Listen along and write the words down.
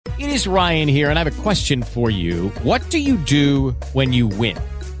It is Ryan here, and I have a question for you. What do you do when you win?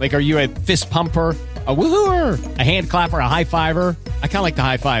 Like, are you a fist pumper, a woohooer, a hand clapper, a high fiver? I kind of like the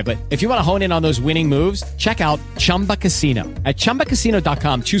high five, but if you want to hone in on those winning moves, check out Chumba Casino. At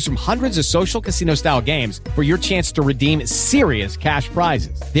ChumbaCasino.com, choose from hundreds of social casino-style games for your chance to redeem serious cash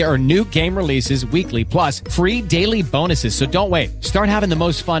prizes. There are new game releases weekly, plus free daily bonuses. So don't wait. Start having the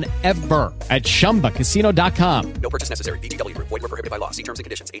most fun ever at ChumbaCasino.com. No purchase necessary. VGW Group. Void where prohibited by law. See terms and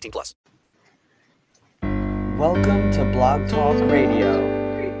conditions. 18+. Welcome to Blog Talk Radio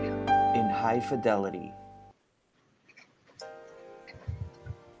in high fidelity.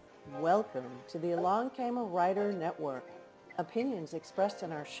 Welcome to the Along Came a Writer Network. Opinions expressed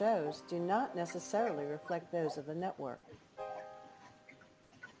in our shows do not necessarily reflect those of the network.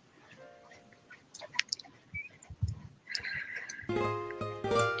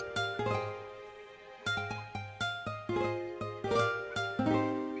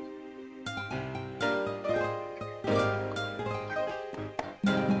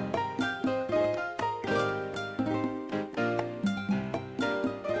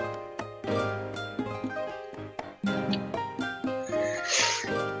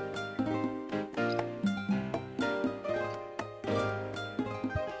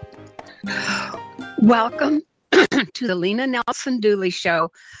 Welcome to the Lena Nelson Dooley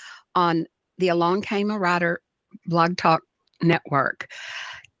Show on the Along Came a Writer Blog Talk Network.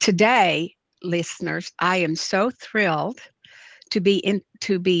 Today, listeners, I am so thrilled to be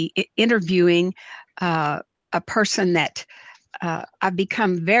interviewing a person that I've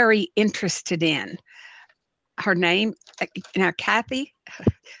become very interested in. Her name, now Kathy,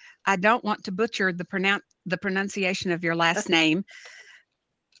 I don't want to butcher the pronunciation of your last name.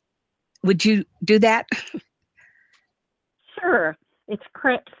 Would you do that? Sure. It's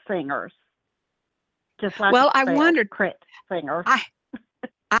Cretsinger. Just like well, I wondered. Cretsinger. I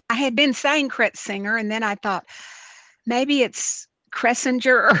had been saying Cretsinger, and then I thought maybe it's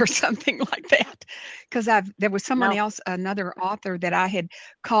Cressinger or something like that, because there was someone else, another author, that I had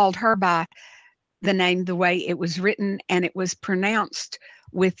called her by the name the way it was written, and it was pronounced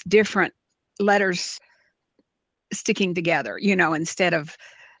with different letters sticking together. Instead of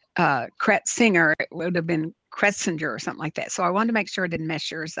Cretsinger, it would have been Cretsinger or something like that. So I wanted to make sure I didn't mess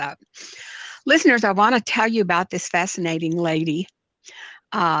yours up. Listeners, I want to tell you about this fascinating lady.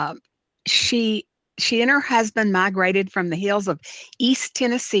 She and her husband migrated from the hills of East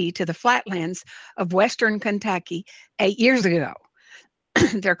Tennessee to the flatlands of Western Kentucky 8 years ago.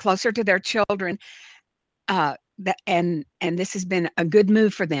 They're closer to their children, and this has been a good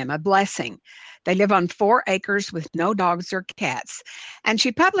move for them, a blessing. They live on 4 acres with no dogs or cats. And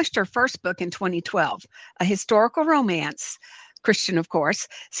she published her first book in 2012, a historical romance, Christian, of course,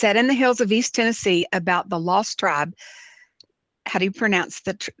 set in the hills of East Tennessee about the lost tribe. How do you pronounce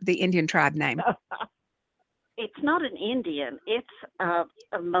the Indian tribe name? It's not an Indian. It's a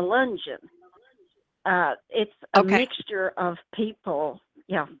Melungeon. It's a mixture of people.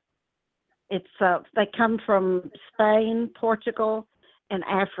 Yeah. It's they come from Spain, Portugal, and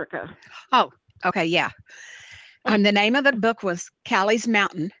Africa. Oh, okay, yeah. And the name of the book was Callie's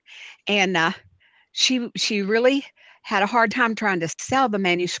Mountain, and she really had a hard time trying to sell the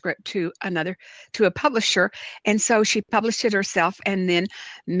manuscript to a publisher, and so she published it herself. And then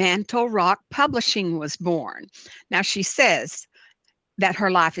Mantle Rock Publishing was born. Now she says that her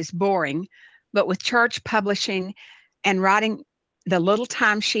life is boring, but with church publishing and writing, the little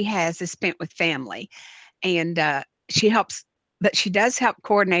time she has is spent with family, and she does help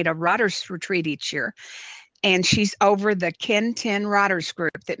coordinate a writers retreat each year, and she's over the Ken 10 Writers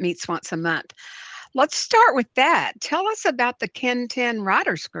Group that meets once a month. Let's start with that. Tell us about the Ken 10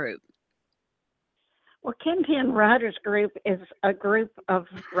 Writers Group. Well, Ken 10 Writers Group is a group of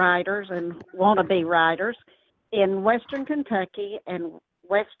writers and wannabe writers in Western Kentucky and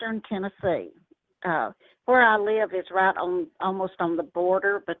Western Tennessee. Where I live is right on almost on the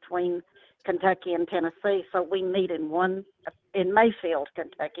border between Kentucky and Tennessee, so we meet in Mayfield,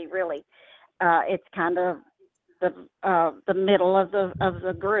 Kentucky. Really, it's kind of the middle of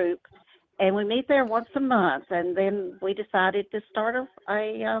the group, and we meet there once a month. And then we decided to start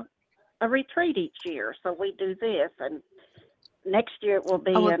a retreat each year. So we do this, and next year it will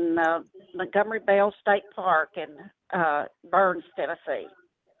be in Montgomery Bell State Park in Burns, Tennessee.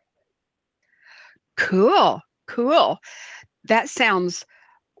 Cool. That sounds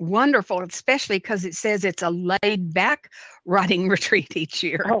wonderful, especially because it says it's a laid-back writing retreat each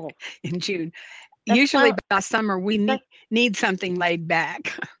year in June. Usually by summer, we need something laid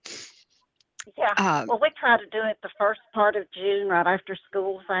back. Yeah. Well, we try to do it the first part of June, right after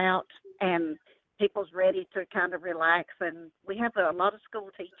school's out, and people's ready to kind of relax. And we have a lot of school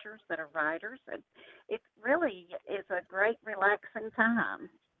teachers that are writers, and it really is a great relaxing time.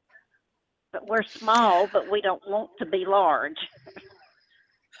 But we're small, but we don't want to be large.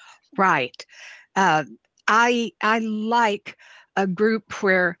 Right. I like a group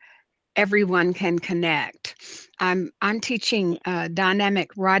where everyone can connect. I'm teaching dynamic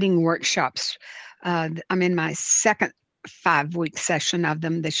writing workshops. I'm in my second 5-week session of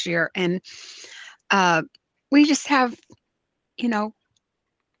them this year, and we just have,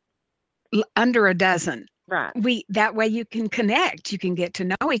 under a dozen. Right. That way you can connect, you can get to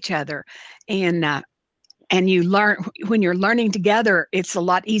know each other, and you learn. When you're learning together, it's a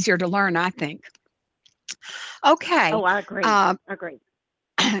lot easier to learn, I think. Okay. Oh, I agree. Agree.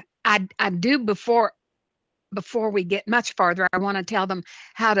 I do before we get much farther, I want to tell them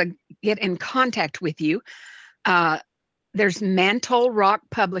how to get in contact with you. There's Mantle Rock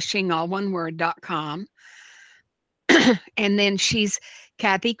Publishing, all one word, .com. And then she's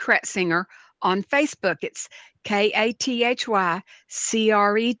Kathy Cretsinger on Facebook. It's KathyCretsinger.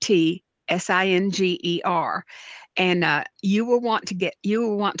 And you will want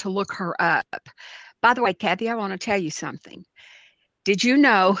to look her up. By the way, Kathy, I want to tell you something. Did you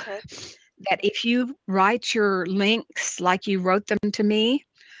know that if you write your links like you wrote them to me,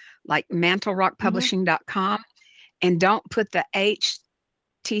 like mantlerockpublishing.com, and don't put the http://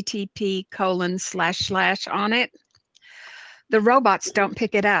 on it, the robots don't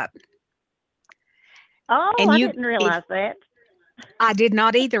pick it up. Oh, I didn't realize that. I did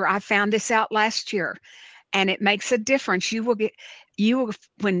not either. I found this out last year, and it makes a difference. When you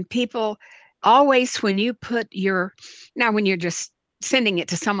put when you're just sending it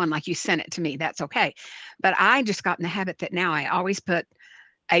to someone like you sent it to me, that's okay. But I just got in the habit that now I always put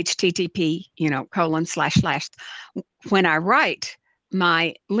http:// when I write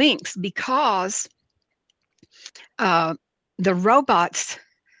my links, because the robots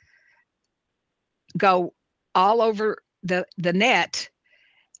go all over the net,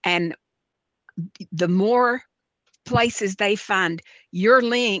 and the more places they find your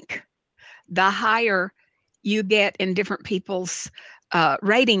link, the higher you get in different people's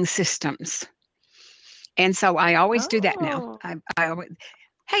rating systems. And so I always do that now. I always,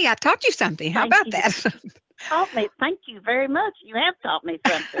 hey, I taught you something. How about that? Taught me. Thank you very much. You have taught me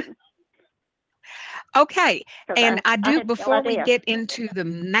something. Okay. And before we get into the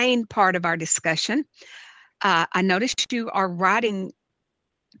main part of our discussion, I noticed you are writing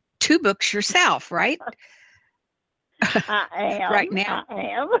 2 books yourself, right? I am. Right now. I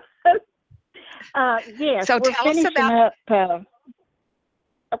am. Yes. So tell us about.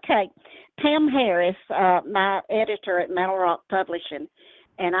 Okay. Pam Harris, my editor at Mantle Rock Publishing,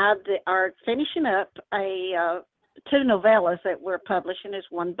 and I are finishing up 2 novellas that we're publishing as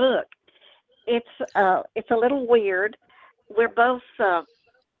one book. It's a little weird. We're both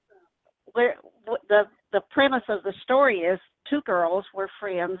the premise of the story is 2 girls were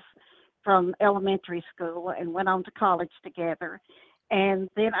friends from elementary school and went on to college together, and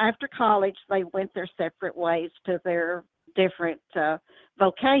then after college they went their separate ways to their different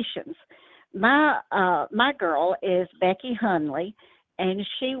vocations. My girl is Becky Hunley, and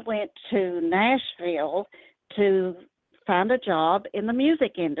she went to Nashville to find a job in the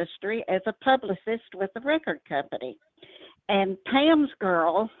music industry as a publicist with a record company. And Pam's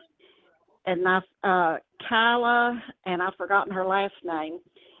girl, and Kyla, and I've forgotten her last name,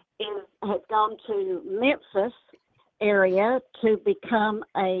 has gone to Memphis area to become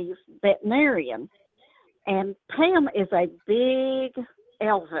a veterinarian. And Pam is a big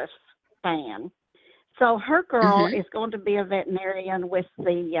Elvis fan. So her girl is going to be a veterinarian with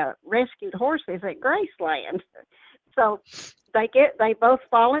the rescued horses at Graceland. So they both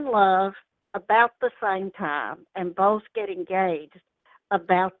fall in love about the same time and both get engaged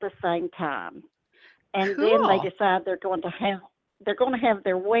about the same time. And then they decide they're going to have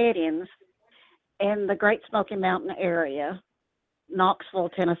their weddings in the Great Smoky Mountain area, Knoxville,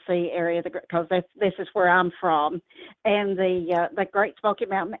 Tennessee area, because this is where I'm from, and the Great Smoky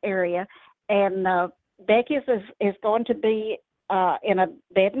Mountain area. And Becky is going to be in a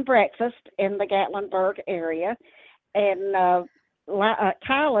bed and breakfast in the Gatlinburg area, and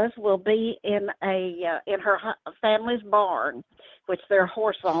Kyla's will be in her family's barn, which they're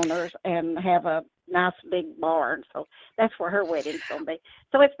horse owners and have a nice big barn. So that's where her wedding's going to be.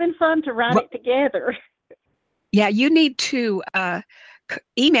 So it's been fun to write it together. Yeah, you need to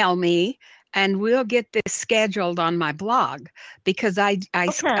email me, and we'll get this scheduled on my blog, because I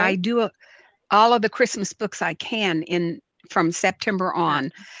do all of the Christmas books I can from September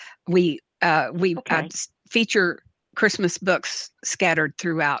on. We feature Christmas books scattered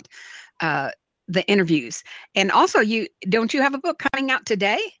throughout the interviews. And also, don't you have a book coming out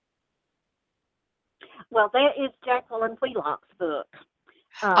today? Well, that is Jacqueline Wheelock's book.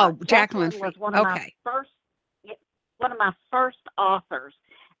 Jacqueline was one of my first authors,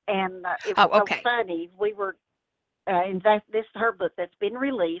 and it was so funny. We were, in fact, this is her book that's been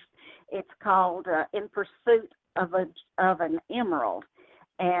released. It's called "In Pursuit of an Emerald,"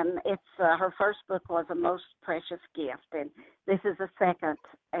 and it's her first book was A Most Precious Gift, and this is the second,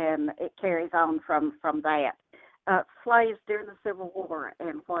 and it carries on from that. Slaves during the Civil War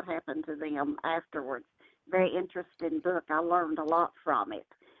and what happened to them afterwards. Very interesting book. I learned a lot from it.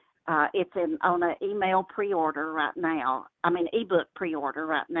 It's on an email pre-order right now. Ebook pre-order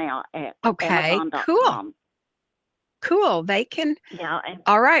right now at Amazon.com. Cool. They can. Yeah.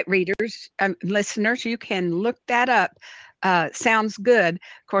 All right, readers, listeners, you can look that up. Sounds good.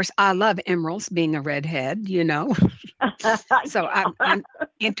 Of course, I love emeralds, being a redhead, So I'm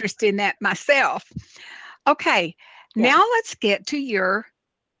interested in that myself. Okay. Yeah. Now let's get to your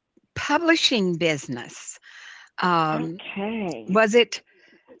publishing business. Okay. Was it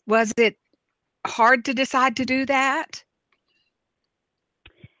hard to decide to do that?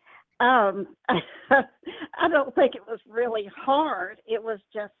 I don't think it was really hard. It was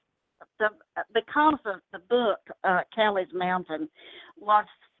just because of the book, Callie's Mountain, was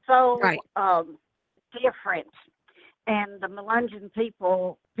so different. And the Melungeon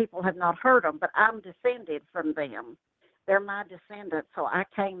people have not heard them, but I'm descended from them. They're my descendants, so I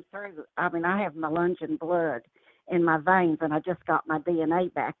came through. I have Melungeon blood in my veins, and I just got my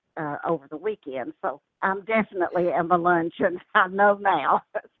DNA back over the weekend. So I'm definitely a Melungeon. I know now.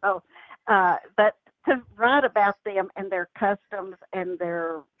 So, but to write about them and their customs and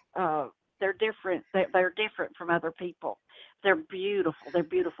they're different. They're different from other people. They're beautiful. They're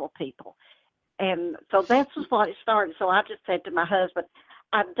beautiful people. And so that's what it started. So I just said to my husband,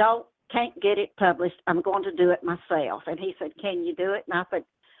 can't get it published. I'm going to do it myself. And he said, can you do it? And I said,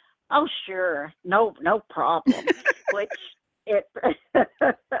 oh, sure. No problem. Which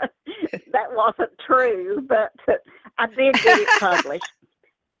that wasn't true, but I did get it published.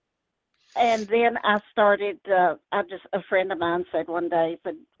 And then I started, a friend of mine said one day,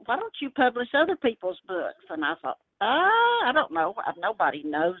 why don't you publish other people's books? And I thought, I don't know. Nobody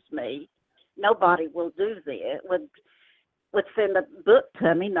knows me. Nobody will do this. Would send a book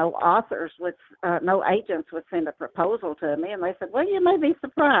to me. No authors no agents would send a proposal to me. And they said, well, you may be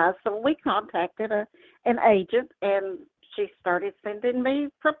surprised. So we contacted an agent, and she started sending me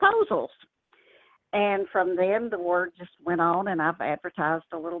proposals. And from then, the word just went on, and I've advertised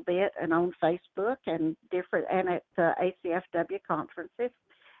a little bit and on Facebook and at ACFW conferences.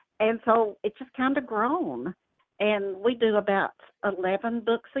 And so it's just kind of grown. And we do about 11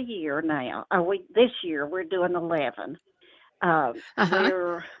 books a year now. This year, we're doing 11.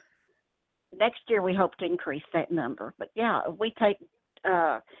 Next year, we hope to increase that number. But, yeah, we take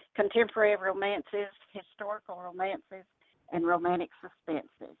contemporary romances, historical romances, and romantic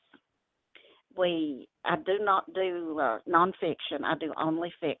suspenses. I do not do nonfiction. I do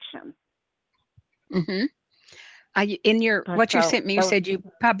only fiction. Mm-hmm. What you sent me, you said you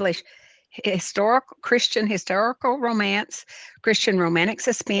publish Christian historical romance, Christian romantic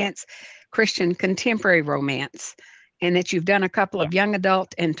suspense, Christian contemporary romance, and that you've done a couple of young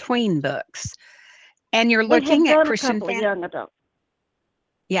adult and tween books. And you're looking at Christian young adult.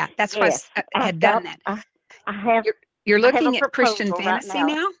 Yeah, that's why I had done that. I have. You're looking at Christian fantasy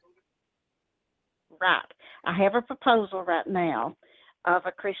now? Right. I have a proposal right now of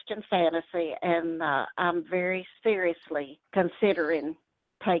a Christian fantasy, and I'm very seriously considering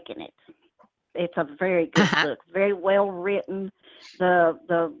taking it. It's a very good book, very well written. The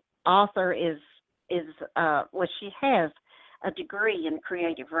author is she has a degree in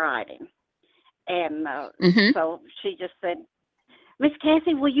creative writing, and so she just said, Miss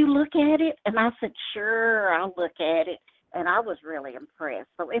Kathy, will you look at it? And I said, sure, I'll look at it. And I was really impressed.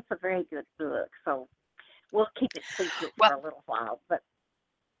 So it's a very good book. So we'll keep it secret for a little while, but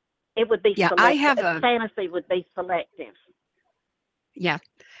it would be selective. Fantasy would be selective. Yeah.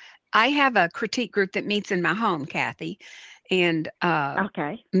 I have a critique group that meets in my home, Kathy, and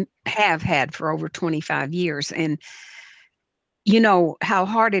have had for over 25 years. And you know how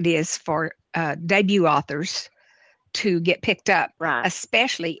hard it is for debut authors to get picked up, right?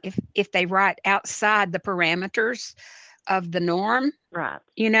 Especially if they write outside the parameters of the norm, right?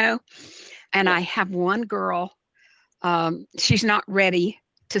 And I have one girl, she's not ready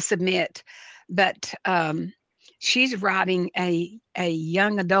to submit, but she's writing a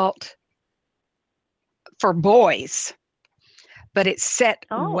young adult for boys, but it's set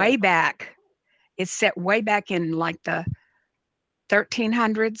way back. It's set way back in like the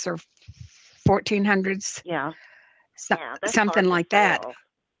 1300s or 1400s, Yeah. so, Yeah. That's something hard to like that. sell.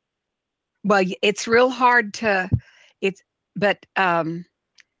 Well, it's real hard to, it's, but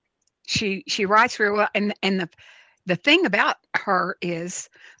she writes real well, and the thing about her is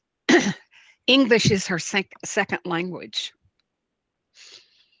English is her second language.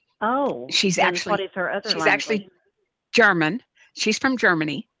 Oh, She's then what actually is her other she's language? actually German. She's from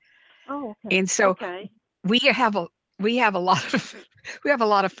Germany, Oh, okay. and so Okay. we have a we have a lot of we have a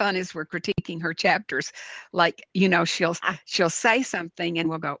lot of fun as we're critiquing her chapters. Like, I, she'll say something and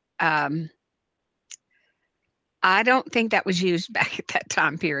we'll go, I don't think that was used back at that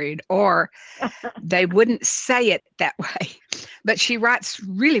time period, or they wouldn't say it that way. But she writes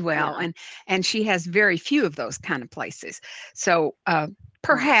really well, yeah. and she has very few of those kind of places. So Right.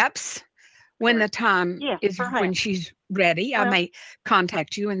 perhaps when Sure. the time Yes, is when perhaps. she's ready, I Well, may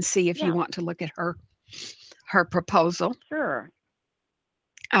contact you and see if you yeah, want to look at her proposal. sure.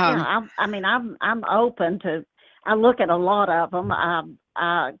 Yeah, Um, I mean, I'm open to. I look at a lot of them.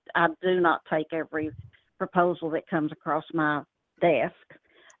 I do not take every proposal that comes across my desk.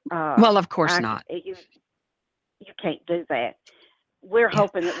 well, of course I not. you can't do that. We're Yeah,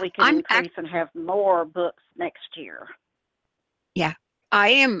 hoping that we can I'm increase and have more books next year. yeah, I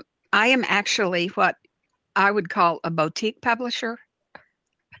am. I am actually what I would call a boutique publisher,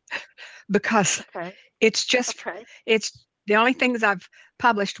 because Okay. it's just Okay. it's the only things I've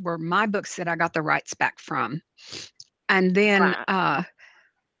published were my books that I got the rights back from, and then Right.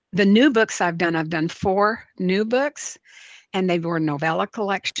 the new books I've done 4 new books, and they were novella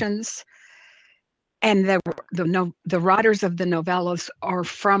collections, and the writers of the novellas are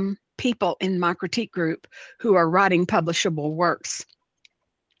from people in my critique group who are writing publishable works.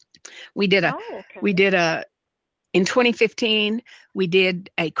 We did a Oh, we okay. did a in 2015 we did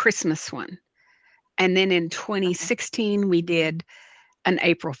a Christmas one, and then in Okay. 2016 we did an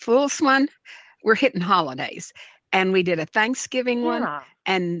April Fool's one. We're hitting holidays, and we did a Thanksgiving one, Yeah.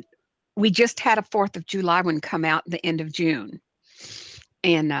 and we just had a 4th of July one come out the end of June.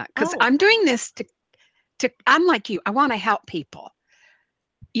 And because Oh, I'm okay. doing this to I'm like you, I want to help people,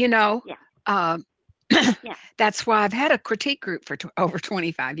 you know. Yeah. Um, Yeah. that's why I've had a critique group for over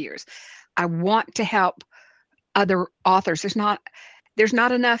 25 years. I want to help other authors. There's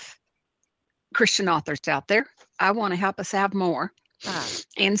not enough Christian authors out there. I want to help us have more. Right.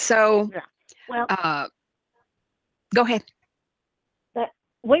 And so, Yeah. Well, uh, go ahead. that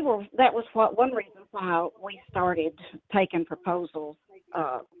that was what one reason why we started taking proposals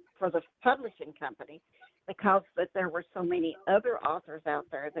for the publishing company, because that there were so many other authors out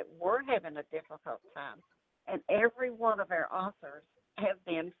there that were having a difficult time, and every one of our authors have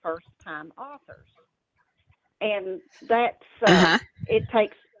been first time authors, and that's Uh-huh. it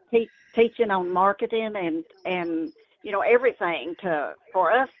takes teaching on marketing and everything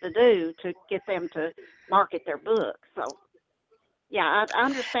for us to do to get them to market their books. So yeah, I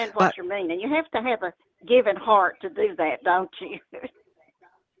understand what But you mean, and you have to have a giving heart to do that, don't you?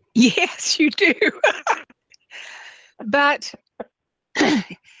 yes, you do. But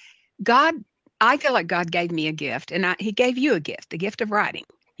God, I feel like God gave me a gift, and He gave you a gift, the gift of writing.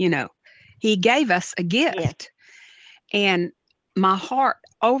 You know, He gave us a Yes. gift, and my heart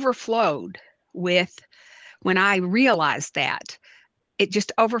overflowed with when I realized that. It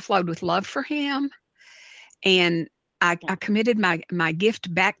just overflowed with love for Him, and I committed my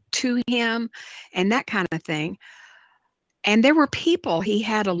gift back to Him, and that kind of thing. And there were people He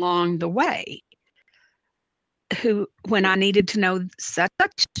had along the way who, when I needed to know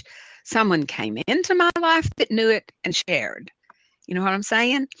such, someone came into my life that knew it and shared. You know what I'm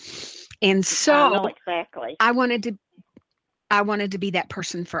saying? And I so know exactly. I wanted to I wanted to be that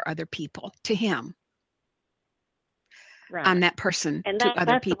person for other people, to Him. I'm Right. that person And to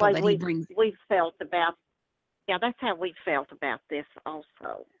other that's the people way that He brings. we've felt about. Yeah, that's how we felt about this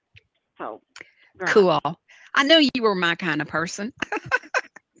also. So, right. Cool. I knew you were my kind of person.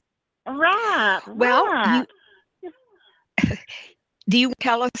 Right, Well, right. do you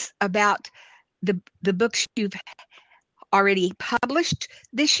tell us about the books you've already published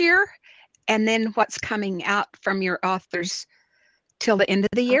this year, and then what's coming out from your authors till the end of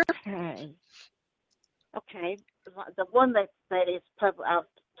the year? Okay. Okay. The one that is public, I've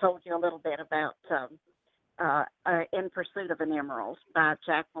told you a little bit about In Pursuit of an Emerald by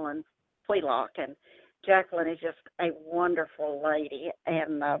Jacqueline Wheelock. And Jacqueline is just a wonderful lady,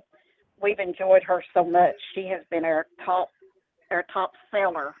 and we've enjoyed her so much. She has been our top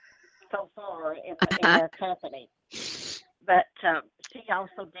seller so far in our company. But she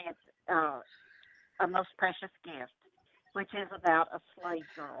also did A Most Precious Gift, which is about a slave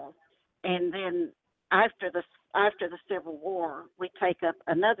girl. And then after after the Civil War, we take up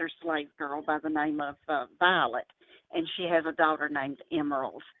another slave girl by the name of Violet, and she has a daughter named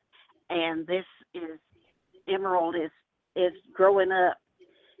Emerald. And this is Emerald is growing up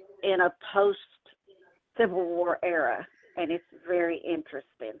in a post-Civil War era, and it's very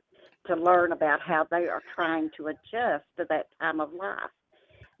interesting to learn about how they are trying to adjust to that time of life.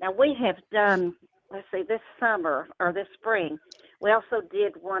 Now, we have done, this summer or this spring, we also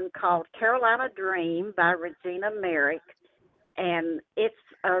did one called Carolina Dream by Regina Merrick, and it's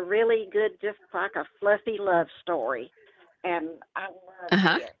a really good, just like a fluffy love story, and I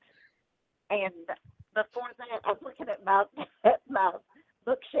love it. And before that, I'm looking at my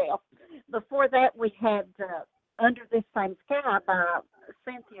bookshelf. Before that, we had Under This Same Sky by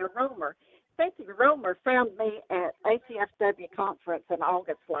Cynthia Romer. Cynthia Romer found me at ACFW conference in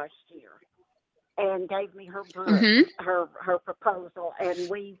August last year and gave me her book, her proposal, and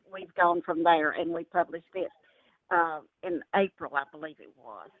we've gone from there, and we published it in April, I believe it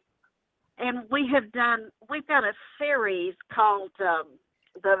was. And we've done a series called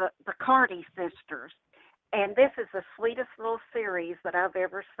the Carty Sisters, and this is the sweetest little series that I've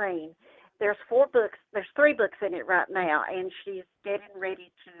ever seen. There's 4 books. There's 3 books in it right now, and she's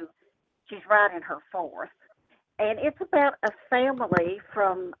writing her 4th. And it's about a family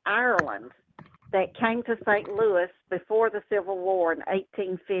from Ireland that came to St. Louis before the Civil War in the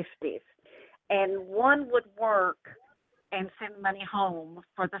 1850s. And one would work and send money home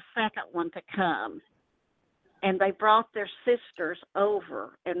for the second one to come. And they brought their sisters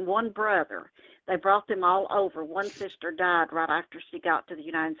over and one brother. They brought them all over. One sister died right after she got to the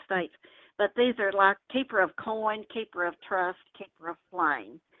United States. But these are like Keeper of Coin, Keeper of Trust, Keeper of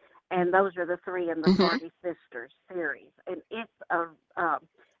Flame. And those are the 3 in the Carty Sisters series. And it's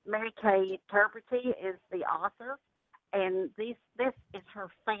Mary Kay Terberty is the author, and this is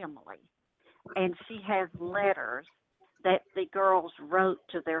her family. And she has letters that the girls wrote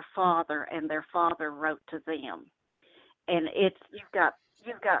to their father, and their father wrote to them. And you've got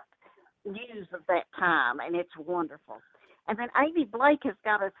news of that time, and it's wonderful. And then Amy Blake has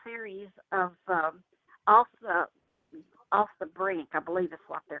got a series of Off the Brink, I believe is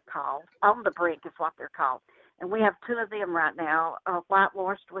what they're called. On the Brink is what they're called. And we have 2 of them right now.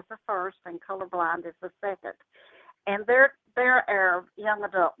 Whitewashed was the first, and Colorblind is the second. And they're our young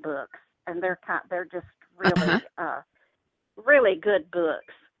adult books, and they're just really really good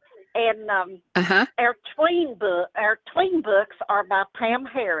books. And our tween books are by Pam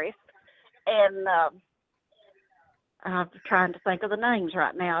Harris, and I'm trying to think of the names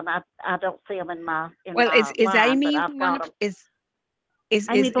right now, and I don't see them in my is line, Amy but I've one got of 'em. is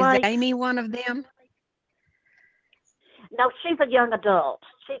Amy one of them? No, she's a young adult.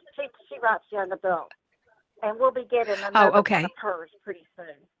 She writes young adult, and we'll be getting another one of hers pretty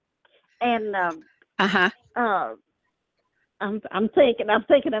soon. And I'm thinking,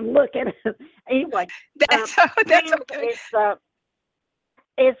 and looking. Anyway, that's okay.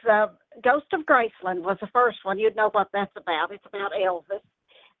 Is Ghost of Graceland was the first one. You'd know what that's about. It's about Elvis.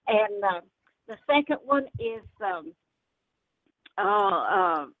 And the second one is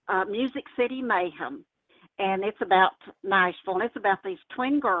Music City Mayhem. And it's about Nashville. And it's about these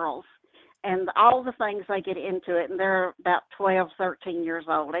twin girls and all the things they get into it. And they're about 12, 13 years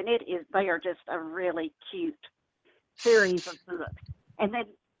old. And they are just a really cute series of books. And then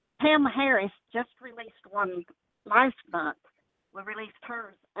Pam Harris just released one last month. We released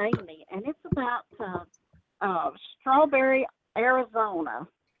hers, Amy, and it's about Strawberry, Arizona,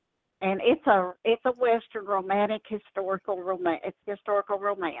 and it's a Western romantic historical romance. It's historical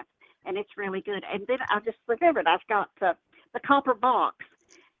romance, and it's really good. And then I just remembered I've got the Copper Box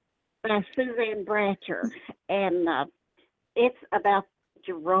by Suzanne Bratcher, and it's about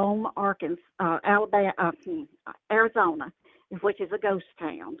Jerome, Arizona, which is a ghost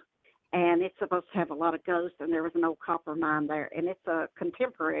town. And it's supposed to have a lot of ghosts, and there was an old copper mine there. And it's a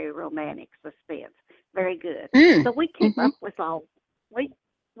contemporary romantic suspense. Very good. So we keep up with all. We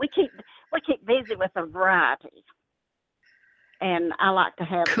keep busy with a variety. And I like to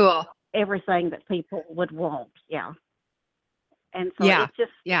have everything that people would want. Yeah. And so we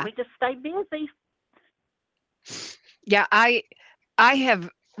just stay busy. Yeah, I have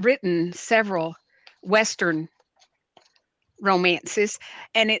written several Western romances,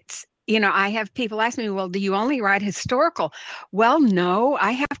 and it's, I have people ask me, well, do you only write historical? Well, no,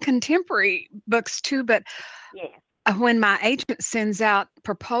 I have contemporary books too, but when my agent sends out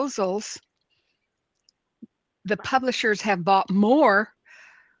proposals, the publishers have bought more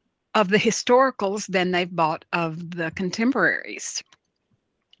of the historicals than they've bought of the contemporaries,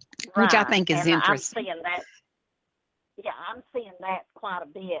 which I think is interesting. I'm seeing that quite a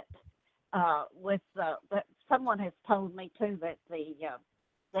bit. But someone has told me too that the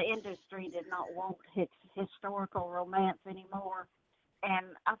industry did not want historical romance anymore, and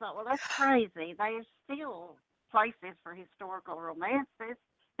I thought, well, that's crazy. There's still places for historical romances.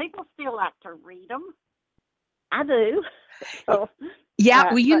 People still like to read them. I do. So,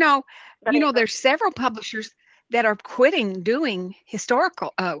 Yeah, well, but it, there's several publishers that are quitting doing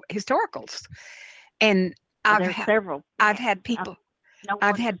historicals, and there's several. I've Yeah, had people no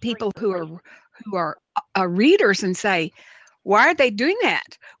I've one had just people reads who them. are readers and say, why are they doing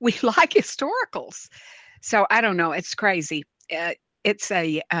that? We like historicals. So I don't know. It's crazy. It's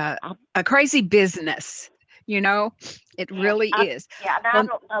a crazy business. It Yeah, really is. yeah. And I Well,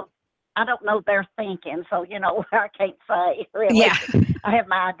 don't know. I don't know their thinking, so I can't say really. yeah, I have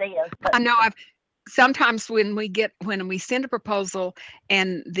my ideas, but I know. I've sometimes when we send a proposal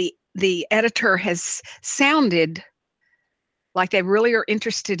and the editor has sounded like they really are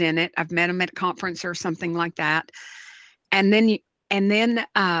interested in it. I've met them at a conference or something like that, and then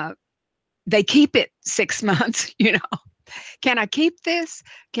they keep it 6 months. Can I keep this?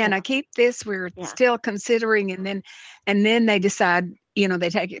 Can yeah, I keep this? We're yeah. still considering, and then they decide. They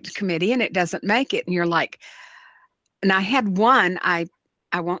take it to committee and it doesn't make it, and you're like. And I had one. I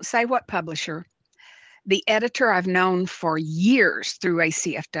won't say what publisher. The editor I've known for years through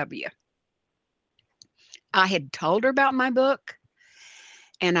ACFW. I had told her about my book,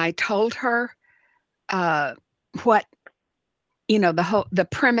 and I told her what the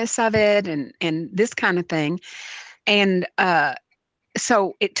premise of it and this kind of thing, and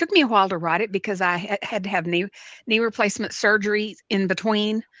so it took me a while to write it because I had to have knee replacement surgery in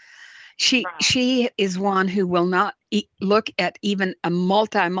between. Right. She is one who will not look at even a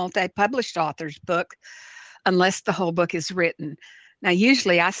multi published author's book unless the whole book is written. Now,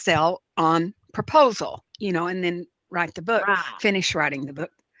 usually I sell on proposal, and then write the book, Right. finish writing the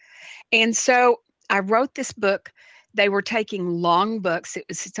book. And so I wrote this book. They were taking long books.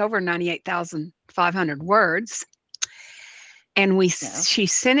 It's over 98,500 words. And Yeah. she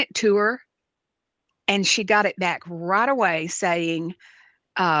sent it to her, and she got it back right away saying,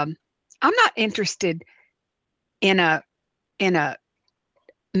 I'm not interested in a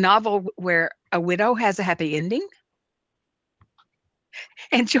novel where a widow has a happy ending.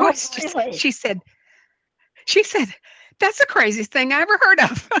 And Joyce Really? she said, that's the craziest thing I ever heard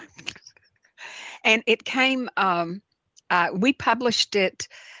of. And it came, we published it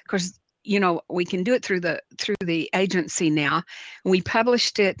because, we can do it through the agency now. We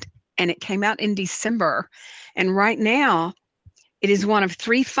published it and it came out in December. And right now it is one of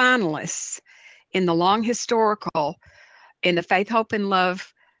 3 finalists in the Long Historical in the Faith, Hope, and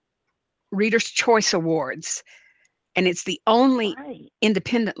Love Reader's Choice Awards. And it's the only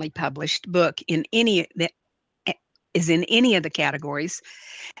independently published book in any that is in any of the categories.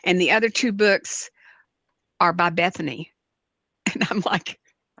 And the other 2 books are by Bethany. And I'm like,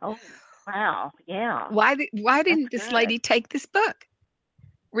 Oh, wow. Yeah. why didn't this lady take this book?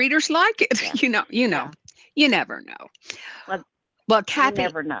 Readers like it. Yeah. You never know. Well, Kathy, You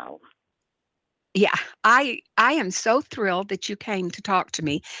never know. yeah, I am so thrilled that you came to talk to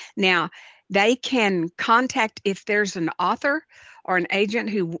me. Now, they can contact, if there's an author or an agent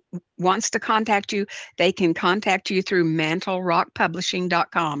who wants to contact you, they can contact you through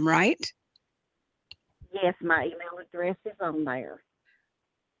mantlerockpublishing.com, right? Yes, my email address is on there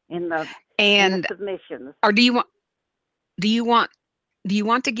in the submissions. Or do you want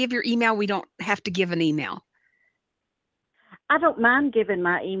to give your email? We don't have to give an email. I don't mind giving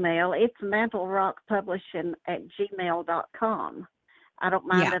my email. It's mantlerockpublishing@gmail.com. I don't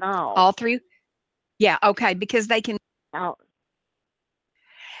mind at all. All 3? Yeah, okay, because they can. Oh.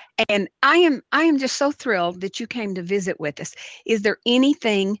 And I am just so thrilled that you came to visit with us. Is there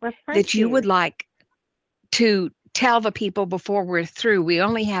anything that you would like to tell the people before we're through? We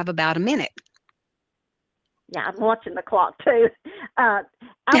only have about a minute. Yeah, I'm watching the clock too.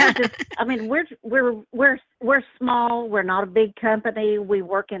 We're small. We're not a big company. We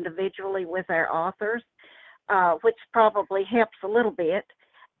work individually with our authors, which probably helps a little bit.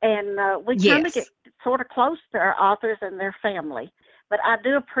 And we kind of get sort of close to our authors and their family. But I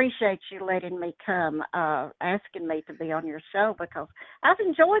do appreciate you letting me come, asking me to be on your show, because I've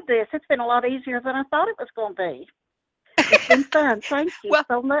enjoyed this. It's been a lot easier than I thought it was going to be. It's been fun. Thank you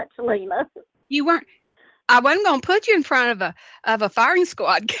so much, Lena. I wasn't going to put you in front of a firing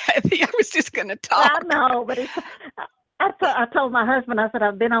squad, Kathy. I was just going to talk. I know, but I told my husband, I said,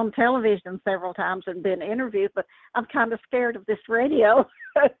 I've been on television several times and been interviewed, but I'm kind of scared of this radio.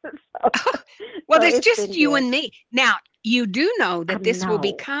 There's just you and me. Now, you do know that this will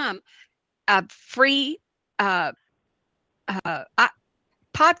become a free,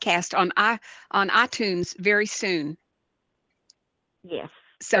 podcast on iTunes very soon. Yes.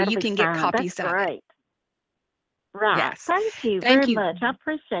 So that'll you be can get fine. copies That's of it. great. Right. Yes. Thank you Thank very you. much. I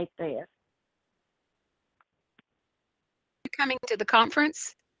appreciate this. You coming to the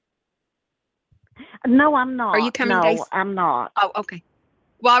conference? No, I'm not. Are you coming, No, Daisy? I'm not. Oh, okay.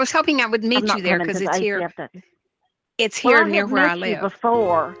 Well, I was hoping I would I'm meet not you there coming because to it's the here. ACFW. It's here Well, I near have where I met you live.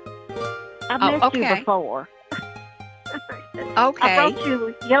 before. I Oh, met you okay. before. Okay. I brought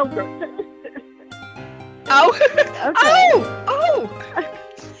you yogurt. Oh, Okay. oh,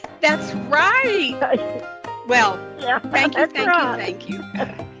 that's right. Well, Yeah, thank you, that's thank right. you, thank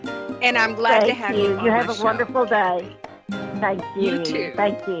you. And I'm glad to Thank have you. you on You have my a show. wonderful day. Thank you. You too.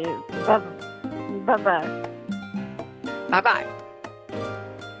 Thank you. Bye-bye. Bye-bye.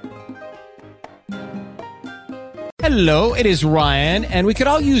 Hello, it is Ryan, and we could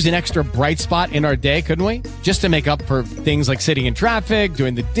all use an extra bright spot in our day, couldn't we? Just to make up for things like sitting in traffic,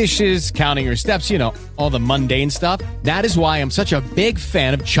 doing the dishes, counting your steps, you know, all the mundane stuff. That is why I'm such a big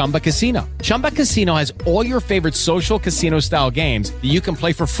fan of Chumba Casino. Chumba Casino has all your favorite social casino-style games that you can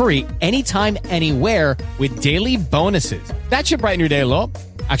play for free anytime, anywhere with daily bonuses. That should brighten your day a little.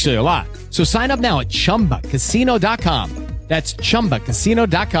 Actually, a lot. So sign up now at ChumbaCasino.com. That's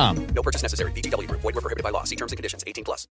ChumbaCasino.com. No purchase necessary. VGW Group. Void where prohibited by law. See terms and conditions. 18+.